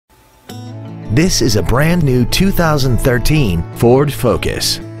This is a brand new 2013 Ford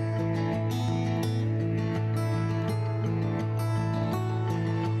Focus.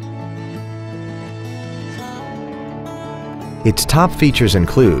 Its top features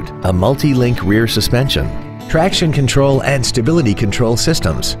include a multi-link rear suspension, traction control and stability control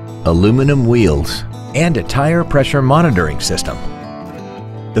systems, aluminum wheels, and a tire pressure monitoring system.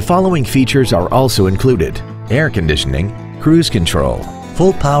 The following features are also included: air conditioning, cruise control,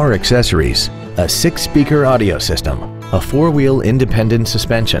 full power accessories, a 6-speaker audio system, a 4-wheel independent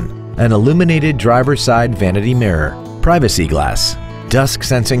suspension, an illuminated driver's side vanity mirror, privacy glass, dusk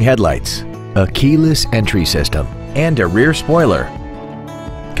sensing headlights, a keyless entry system, and a rear spoiler.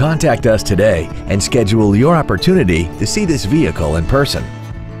 Contact us today and schedule your opportunity to see this vehicle in person.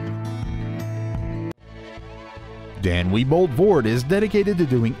 Dan Wiebold Ford is dedicated to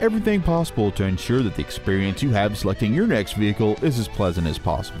doing everything possible to ensure that the experience you have selecting your next vehicle is as pleasant as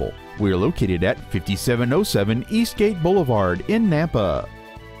possible. We are located at 5707 Eastgate Boulevard in Nampa.